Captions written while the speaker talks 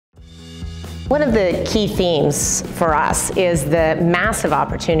One of the key themes for us is the massive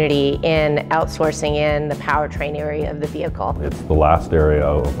opportunity in outsourcing in the powertrain area of the vehicle. It's the last area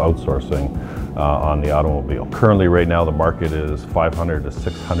of outsourcing on the automobile. Currently, right now, the market is $500 to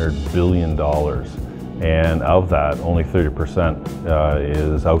 $600 billion, and of that, only 30%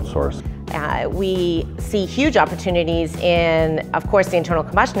 is outsourced. We see huge opportunities in, of course, the internal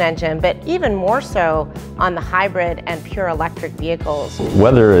combustion engine, but even more so on the hybrid and pure electric vehicles.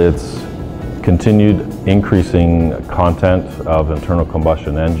 Whether it's continued increasing content of internal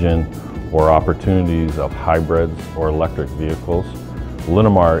combustion engine or opportunities of hybrids or electric vehicles,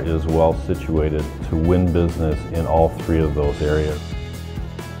 Linamar is well situated to win business in all three of those areas.